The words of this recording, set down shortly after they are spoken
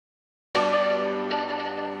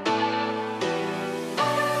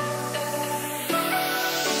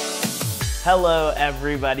Hello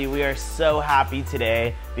everybody, we are so happy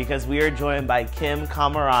today because we are joined by Kim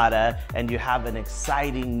Camaratta and you have an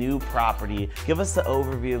exciting new property. Give us the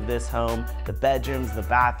overview of this home, the bedrooms, the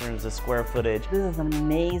bathrooms, the square footage. This is an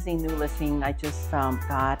amazing new listing I just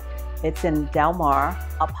got. It's in Del Mar,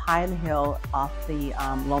 up high in the hill off the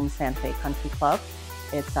Loma Santa Fe Country Club.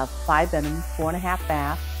 It's a 5-bedroom, 4.5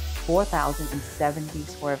 bath, 4,070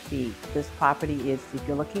 square feet. This property is, if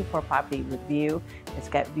you're looking for a property with view, it's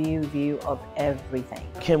got view of everything.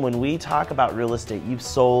 Kim, when we talk about real estate, you've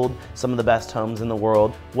sold some of the best homes in the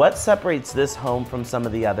world. What separates this home from some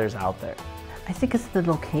of the others out there? I think it's the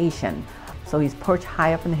location. So he's perched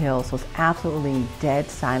high up in the hill, so it's absolutely dead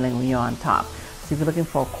silent when you're on top. So if you're looking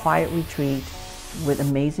for a quiet retreat with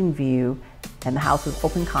amazing view, and the house is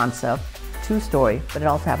open concept, 2-story, but it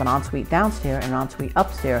also have an ensuite downstairs and an ensuite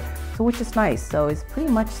upstairs, so which is nice. So it's pretty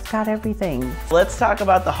much got everything. Let's talk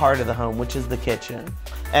about the heart of the home, which is the kitchen.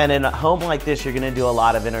 And in a home like this, you're gonna do a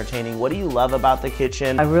lot of entertaining. What do you love about the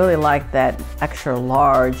kitchen? I really like that extra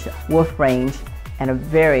large wood range and a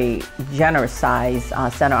very generous size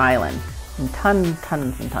center island. And tons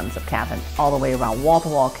and tons of cabinets all the way around,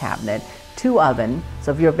 wall-to-wall cabinet. 2 ovens,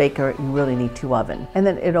 so if you're a baker, you really need 2 ovens. And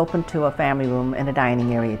then it opened to a family room and a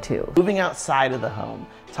dining area too. Moving outside of the home,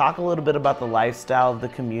 talk a little bit about the lifestyle of the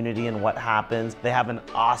community and what happens. They have an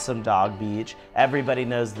awesome dog beach. Everybody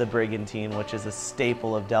knows the Brigantine, which is a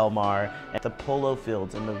staple of Del Mar, and the polo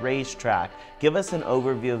fields and the racetrack. Give us an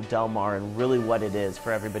overview of Del Mar and really what it is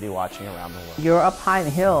for everybody watching around the world. You're up high in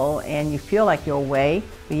the hill and you feel like you're away,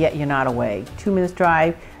 but yet you're not away. 2 minutes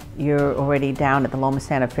drive, you're already down at the Loma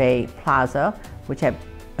Santa Fe Plaza, which have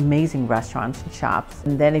amazing restaurants and shops.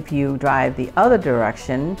 And then if you drive the other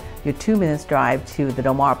direction, you're 2 minutes drive to the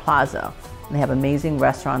Del Mar Plaza. And they have amazing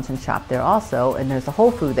restaurants and shop there also, and there's a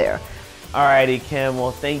Whole Food there. Alrighty, Kim,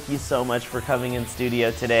 well thank you so much for coming in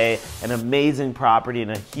studio today. An amazing property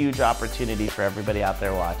and a huge opportunity for everybody out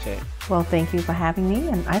there watching. Well, thank you for having me,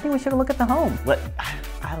 and I think we should look at the home.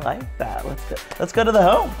 I like that. Let's go to the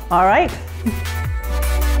home. All right.